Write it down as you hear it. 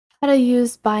How to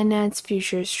use Binance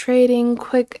futures trading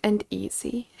quick and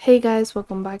easy. Hey guys,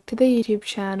 welcome back to the YouTube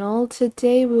channel.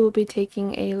 Today we will be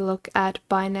taking a look at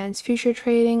Binance future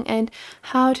trading and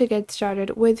how to get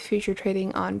started with future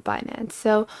trading on Binance.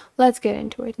 So let's get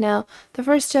into it. Now, the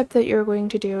first step that you're going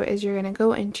to do is you're going to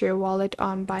go into your wallet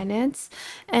on Binance,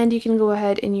 and you can go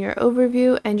ahead in your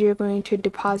overview and you're going to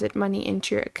deposit money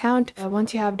into your account.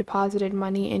 Once you have deposited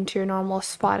money into your normal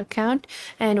spot account,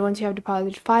 and once you have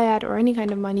deposited fiat or any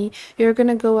kind of money, you're going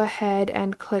to go ahead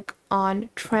and click on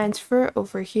transfer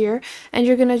over here, and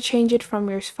you're going to change it from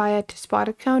your fiat to spot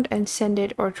account and send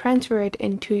it or transfer it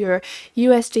into your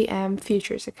USDM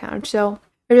futures account. So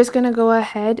you're just going to go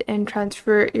ahead and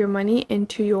transfer your money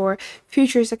into your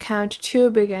futures account to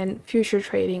begin future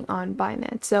trading on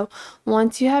Binance. So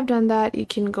once you have done that, you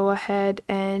can go ahead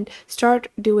and start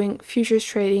doing futures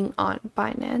trading on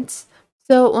Binance.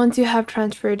 So once you have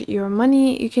transferred your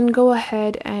money, you can go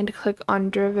ahead and click on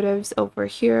derivatives over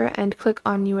here and click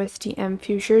on USDM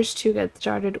futures to get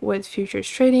started with futures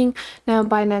trading. Now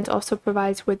Binance also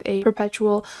provides with a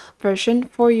perpetual version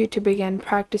for you to begin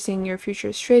practicing your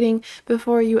futures trading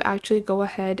before you actually go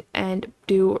ahead and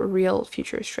do real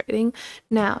futures trading.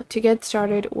 Now to get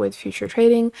started with future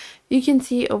trading, you can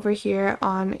see over here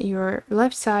on your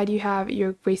left side you have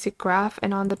your basic graph,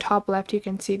 and on the top left you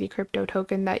can see the crypto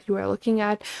token that you are looking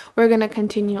at. We're going to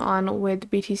continue on with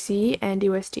BTC and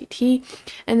USDT,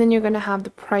 and then you're going to have the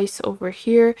price over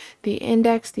here, the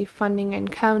index, the funding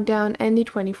and countdown, and the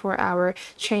 24-hour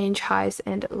change highs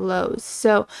and lows.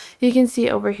 So you can see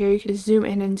over here, you can zoom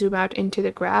in and zoom out into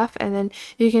the graph, and then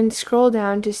you can scroll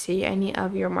down to see any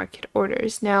of your market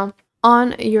orders. Now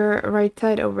on your right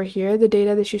side over here, the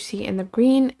data that you see in the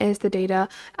green is the data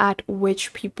at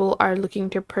which people are looking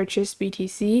to purchase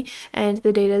BTC, and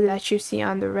the data that you see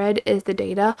on the red is the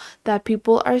data that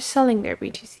people are selling their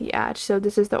BTC at. So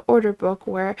this is the order book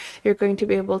where you're going to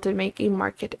be able to make a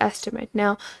market estimate.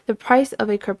 Now, the price of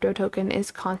a crypto token is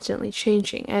constantly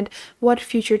changing, and what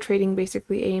future trading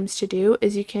basically aims to do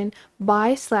is you can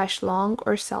buy/long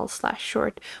or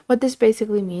sell/short. What this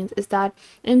basically means is that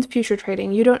in future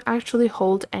trading, you don't actually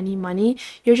hold any money,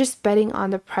 you're just betting on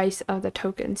the price of the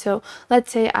token. So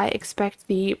let's say I expect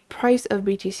the price of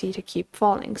BTC to keep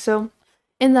falling. So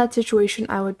in that situation,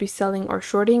 I would be selling or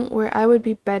shorting, where I would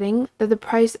be betting that the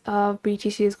price of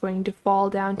BTC is going to fall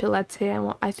down to, let's say,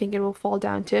 I think it will fall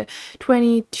down to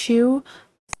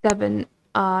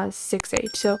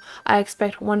 22,768. So I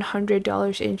expect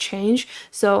 $100 in change.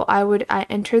 So I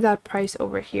enter that price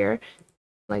over here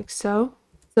like so.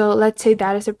 So let's say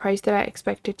that is the price that I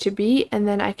expect it to be, and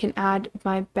then I can add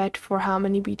my bet for how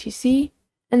many BTC.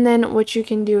 And then what you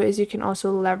can do is you can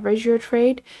also leverage your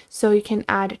trade. So you can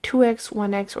add 2x,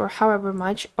 1x, or however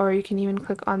much, or you can even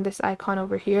click on this icon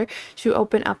over here to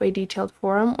open up a detailed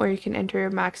forum where you can enter your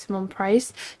maximum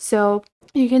price. So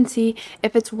you can see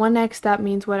if it's 1x, that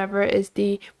means whatever is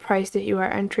the price that you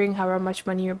are entering, however much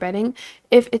money you're betting.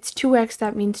 If it's 2x,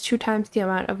 that means 2 times the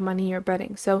amount of money you're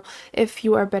betting. So if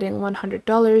you are betting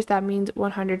 $100, that means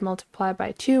 100 multiplied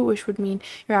by 2, which would mean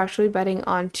you're actually betting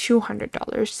on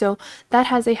 $200. So that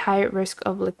has a high risk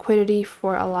of liquidity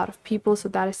for a lot of people. So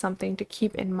that is something to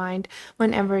keep in mind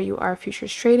whenever you are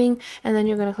futures trading. And then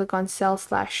you're going to click on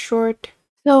sell/short.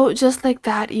 So just like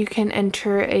that, you can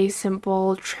enter a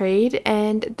simple trade,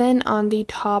 and then on the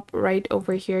top right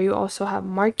over here, you also have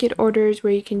market orders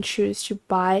where you can choose to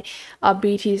buy a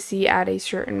BTC at a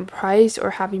certain price,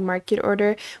 or have a market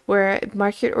order where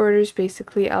market orders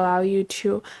basically allow you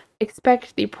to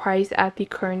expect the price at the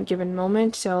current given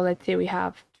moment. So let's say we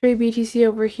have 3 BTC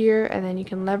over here, and then you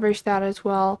can leverage that as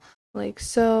well, like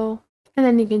so. And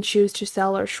then you can choose to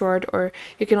sell or short, or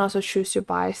you can also choose to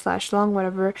buy/long,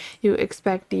 whatever you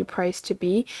expect the price to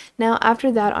be. Now,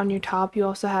 after that, on your top, you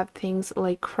also have things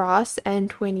like cross and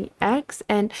 20x,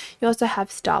 and you also have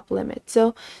stop limit.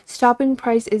 So stopping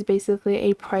price is basically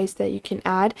a price that you can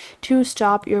add to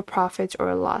stop your profits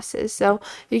or losses. So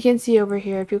you can see over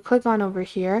here, if you click on over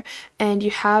here and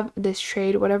you have this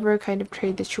trade, whatever kind of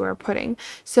trade that you are putting.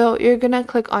 So you're gonna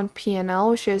click on P&L,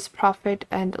 which is profit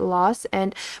and loss,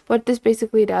 and what this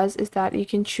basically does is that you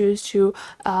can choose to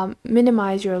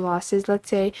minimize your losses.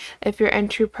 Let's say if your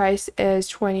entry price is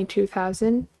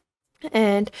 22,000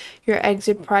 and your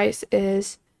exit price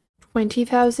is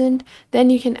 20,000,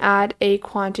 then you can add a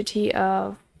quantity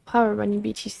of however many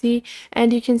BTC,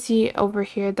 and you can see over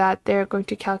here that they're going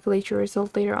to calculate your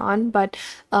result later on. But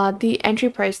the entry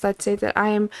price, let's say that I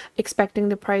am expecting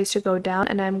the price to go down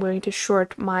and I'm going to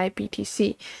short my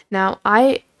BTC. Now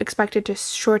I expected to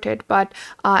short it, but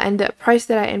and the price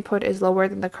that I input is lower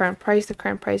than the current price. The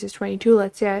current price is 22.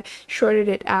 Let's say I shorted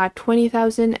it at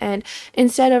 20,000, and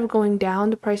instead of going down,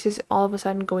 the price is all of a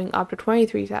sudden going up to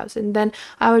 23,000. Then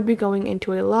I would be going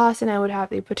into a loss, and I would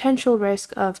have a potential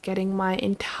risk of getting my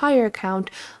entire account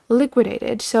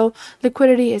liquidated. So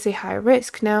liquidity is a high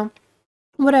risk. Now,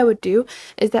 what I would do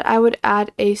is that I would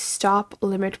add a stop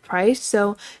limit price.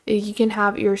 So you can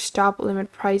have your stop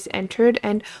limit price entered,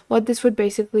 and what this would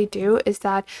basically do is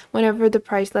that whenever the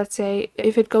price, let's say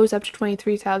if it goes up to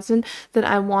 23,000, then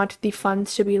I want the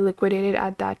funds to be liquidated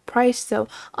at that price, so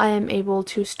I am able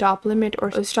to stop limit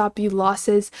or stop the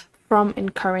losses from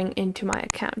incurring into my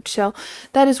account. So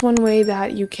that is one way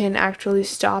that you can actually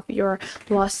stop your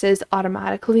losses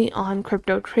automatically on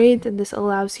crypto trades, and this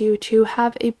allows you to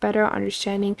have a better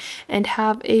understanding and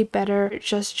have a better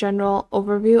just general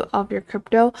overview of your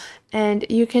crypto, and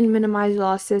you can minimize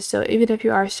losses. So even if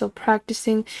you are still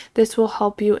practicing, this will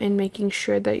help you in making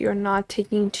sure that you're not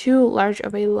taking too large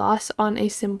of a loss on a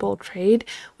simple trade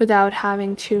without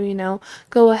having to,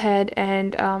 go ahead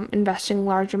and investing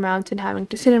large amounts and having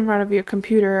to sit in front of your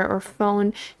computer or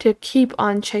phone to keep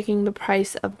on checking the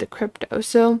price of the crypto.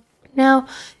 So now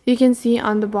you can see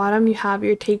on the bottom you have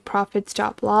your take profit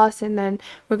stop loss, and then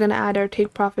we're going to add our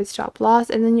take profit stop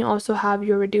loss, and then you also have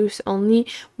your reduce only,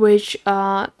 which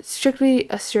strictly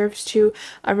serves to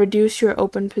reduce your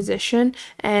open position,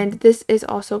 and this is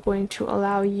also going to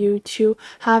allow you to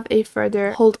have a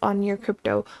further hold on your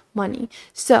crypto money.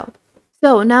 So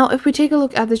now if we take a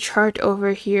look at the chart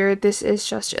over here, this is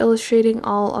just illustrating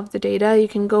all of the data. You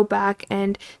can go back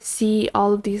and see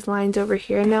all of these lines over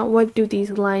here. Now, what do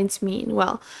these lines mean?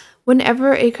 Well,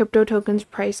 whenever a crypto token's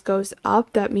price goes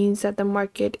up, that means that the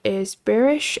market is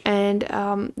bearish, and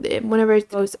whenever it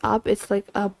goes up, it's like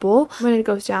a bull. When it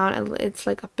goes down, it's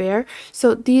like a bear.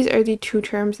 So these are the two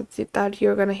terms that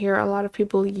you're going to hear a lot of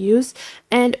people use,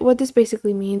 and what this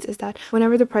basically means is that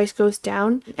whenever the price goes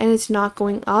down and it's not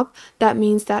going up, that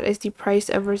means that is the price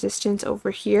of resistance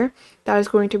over here. That is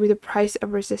going to be the price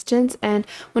of resistance, and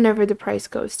whenever the price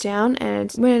goes down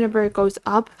and whenever it goes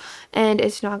up and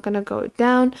it's not going to go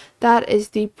down, that is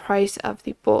the price of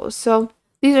the bull. So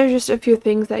these are just a few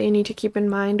things that you need to keep in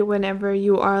mind whenever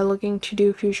you are looking to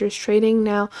do futures trading.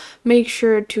 Now, make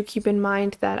sure to keep in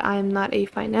mind that I am not a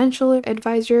financial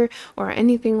advisor or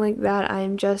anything like that. I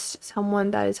am just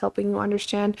someone that is helping you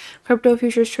understand crypto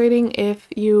futures trading. If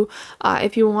you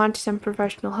want some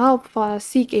professional help,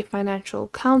 seek a financial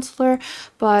counselor,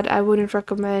 but I wouldn't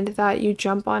recommend that you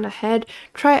jump on ahead.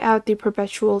 Try out the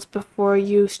perpetuals before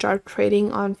you start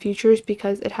trading on futures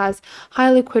because it has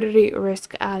high liquidity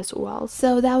risk as well.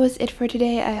 So that was it for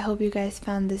today. I hope you guys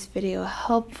found this video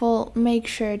helpful. Make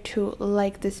sure to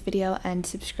like this video and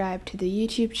subscribe to the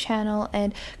YouTube channel,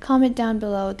 and comment down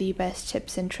below the best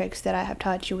tips and tricks that I have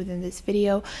taught you within this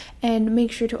video, and make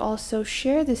sure to also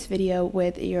share this video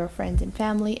with your friends and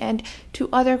family and to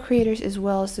other creators as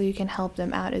well, so you can help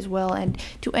them out as well, and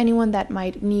to anyone that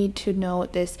might need to know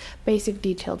this basic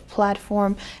detailed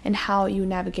platform and how you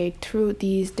navigate through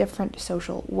these different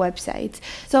social websites.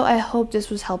 So I hope this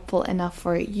was helpful enough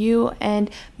for you,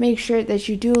 and make sure that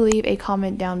you do leave a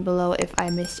comment down below if I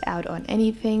missed out on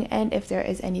anything and if there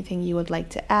is anything you would like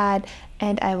to add,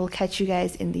 and I will catch you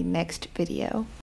guys in the next video.